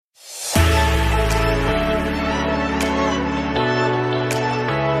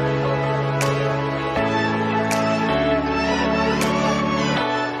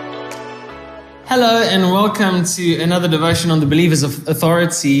Hello and welcome to another devotion on the Believers of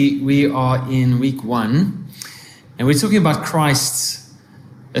Authority. We are in week 1 and we're talking about Christ's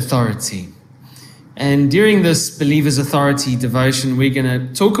authority. And during this Believers Authority devotion, we're going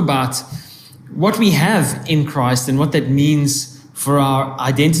to talk about what we have in Christ and what that means for our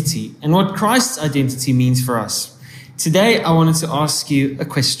identity and what Christ's identity means for us. Today, I wanted to ask you a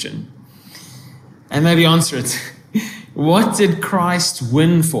question and maybe answer it. What did Christ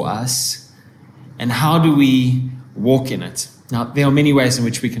win for us? And how do we walk in it? Now, there are many ways in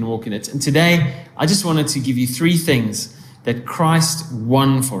which we can walk in it. And today, I just wanted to give you 3 things that Christ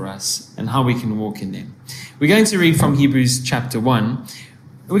won for us and how we can walk in them. We're going to read from Hebrews chapter 1.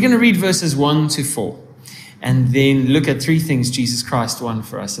 We're going to read verses 1 to 4 and then look at 3 things Jesus Christ won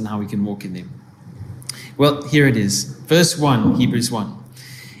for us and how we can walk in them. Well, here it is. Verse 1, Hebrews 1.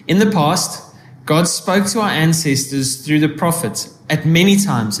 In the past, God spoke to our ancestors through the prophets at many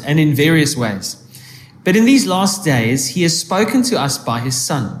times and in various ways. But in these last days, he has spoken to us by his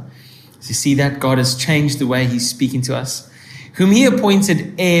Son. So you see that God has changed the way he's speaking to us, whom he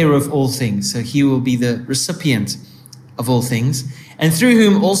appointed heir of all things. So he will be the recipient of all things, and through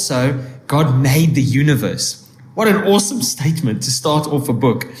whom also God made the universe. What an awesome statement to start off a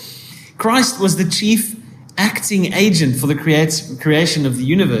book. Christ was the chief acting agent for the creation of the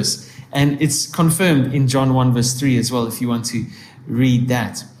universe. And it's confirmed in John 1 verse 3 as well, if you want to read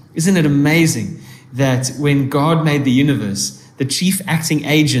that. Isn't it amazing that when God made the universe, the chief acting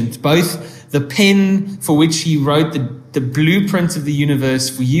agent, both the pen for which he wrote the blueprint of the universe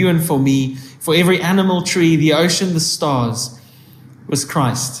for you and for me, for every animal, tree, the ocean, the stars, was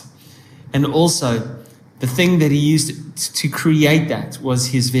Christ. And also the thing that he used to create that was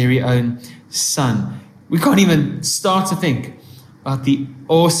his very own Son. We can't even start to think about the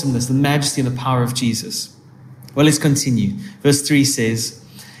awesomeness, the majesty, and the power of Jesus. Well, let's continue. Verse 3 says,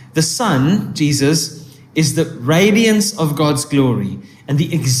 the Son, Jesus, is the radiance of God's glory and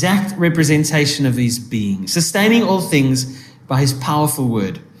the exact representation of his being, sustaining all things by his powerful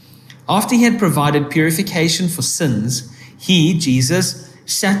word. After he had provided purification for sins, he, Jesus,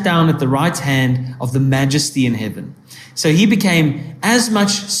 sat down at the right hand of the majesty in heaven. So he became as much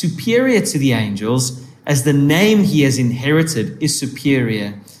superior to the angels as the name he has inherited is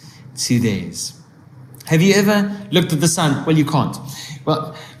superior to theirs. Have you ever looked at the sun? Well, you can't.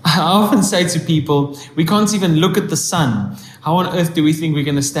 Well, I often say to people, we can't even look at the sun. How on earth do we think we're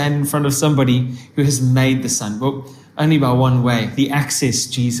going to stand in front of somebody who has made the sun? Well, only by one way, the access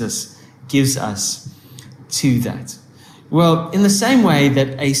Jesus gives us to that. Well, in the same way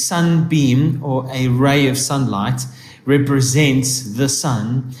that a sunbeam or a ray of sunlight represents the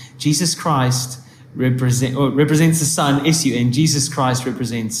sun, Jesus Christ represents the Son, S-U-N. Jesus Christ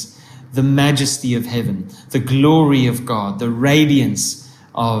represents the majesty of heaven, the glory of God, the radiance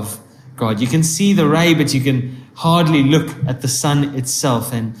of God. You can see the ray, but you can hardly look at the sun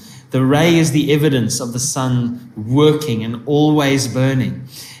itself. And the ray is the evidence of the sun working and always burning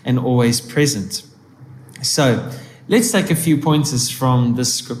and always present. So let's take a few pointers from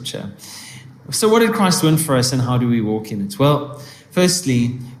this scripture. So what did Christ win for us and how do we walk in it? Well,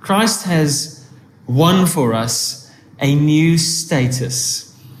 firstly, Christ has won for us a new status.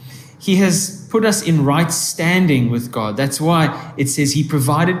 He has put us in right standing with God. That's why it says he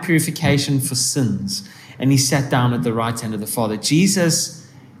provided purification for sins and he sat down at the right hand of the Father. Jesus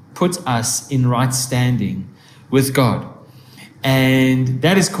put us in right standing with God. And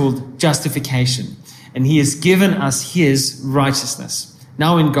that is called justification. And he has given us his righteousness.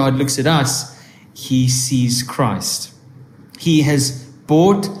 Now when God looks at us, he sees Christ. He has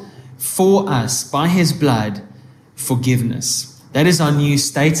bought for us, by his blood, forgiveness. That is our new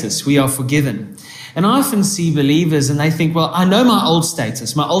status. We are forgiven. And I often see believers and they think, well, I know my old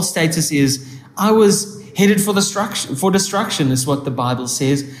status. My old status is I was headed for destruction is what the Bible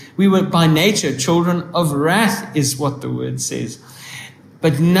says. We were by nature children of wrath is what the word says.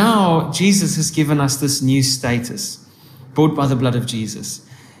 But now Jesus has given us this new status, bought by the blood of Jesus,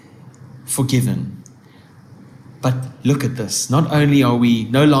 forgiven. But look at this. Not only are we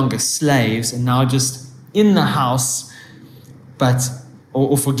no longer slaves and now just in the house,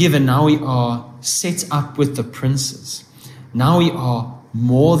 or forgiven, now we are set up with the princes. Now we are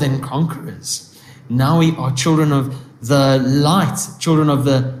more than conquerors. Now we are children of the light, children of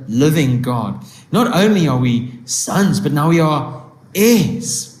the living God. Not only are we sons, but now we are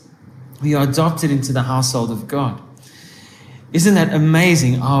heirs. We are adopted into the household of God. Isn't that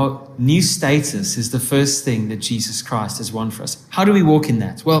amazing? Our new status is the first thing that Jesus Christ has won for us. How do we walk in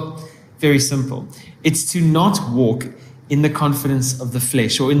that? Well, very simple. It's to not walk in the confidence of the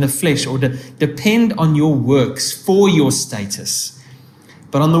flesh or to depend on your works for your status,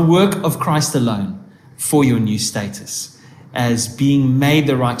 but on the work of Christ alone for your new status as being made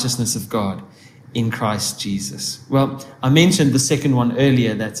the righteousness of God in Christ Jesus. Well, I mentioned the second one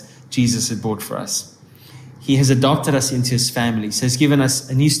earlier that Jesus had bought for us. He has adopted us into his family. So he's given us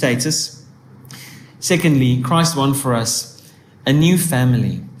a new status. Secondly, Christ won for us a new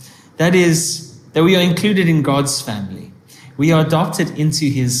family. That is, that we are included in God's family. We are adopted into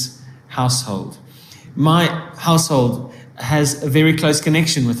his household. My household has a very close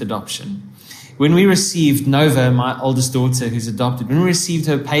connection with adoption. When we received Nova, my oldest daughter who's adopted, when we received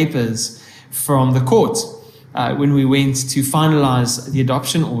her papers from the court, when we went to finalize the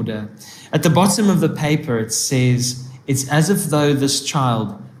adoption order, at the bottom of the paper it says, "It's as if though this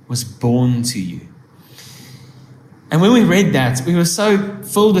child was born to you." And when we read that, we were so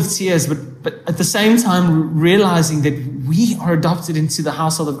filled with tears, but at the same time realizing that we are adopted into the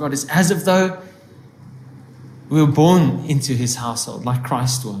household of God. It's as if though we were born into his household like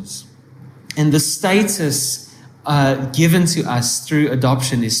Christ was. And the status given to us through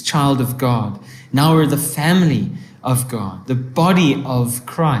adoption is child of God. Now we're the family of God, the body of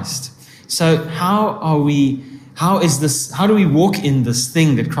Christ. So how do we walk in this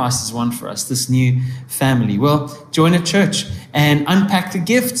thing that Christ has won for us, this new family? Well, join a church and unpack the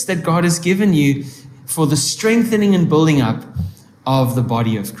gifts that God has given you for the strengthening and building up of the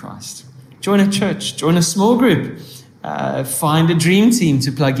body of Christ. Join a church, join a small group, find a dream team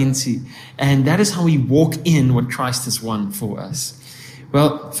to plug into. And that is how we walk in what Christ has won for us.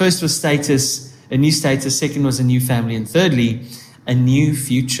 Well, first was status, a new status. Second was a new family. And thirdly, a new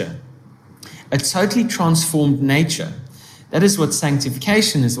future. A totally transformed nature. That is what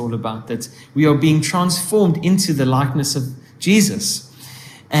sanctification is all about, that we are being transformed into the likeness of Jesus.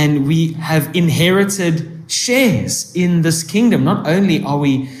 And we have inherited shares in this kingdom. Not only are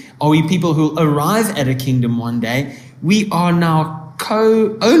we people who will arrive at a kingdom one day, we are now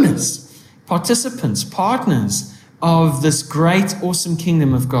co-owners, participants, partners of this great, awesome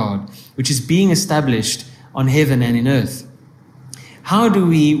kingdom of God, which is being established on heaven and in earth. How do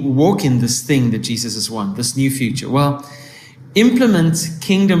we walk in this thing that Jesus has won, this new future? Well, implement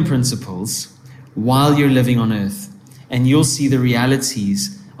kingdom principles while you're living on earth, and you'll see the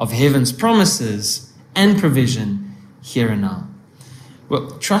realities of heaven's promises and provision here and now.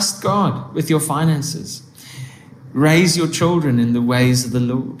 Well, trust God with your finances. Raise your children in the ways of the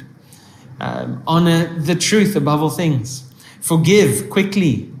Lord. Honor the truth above all things. Forgive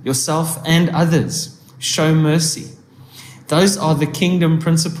quickly yourself and others. Show mercy. Those are the kingdom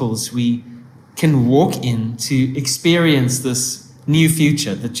principles we can walk in to experience this new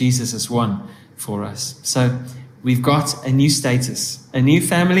future that Jesus has won for us. So we've got a new status, a new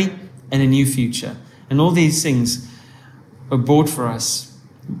family, and a new future. And all these things are bought for us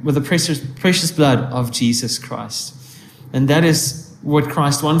with the precious blood of Jesus Christ. And that is what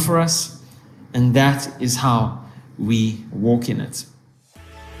Christ won for us, and that is how we walk in it.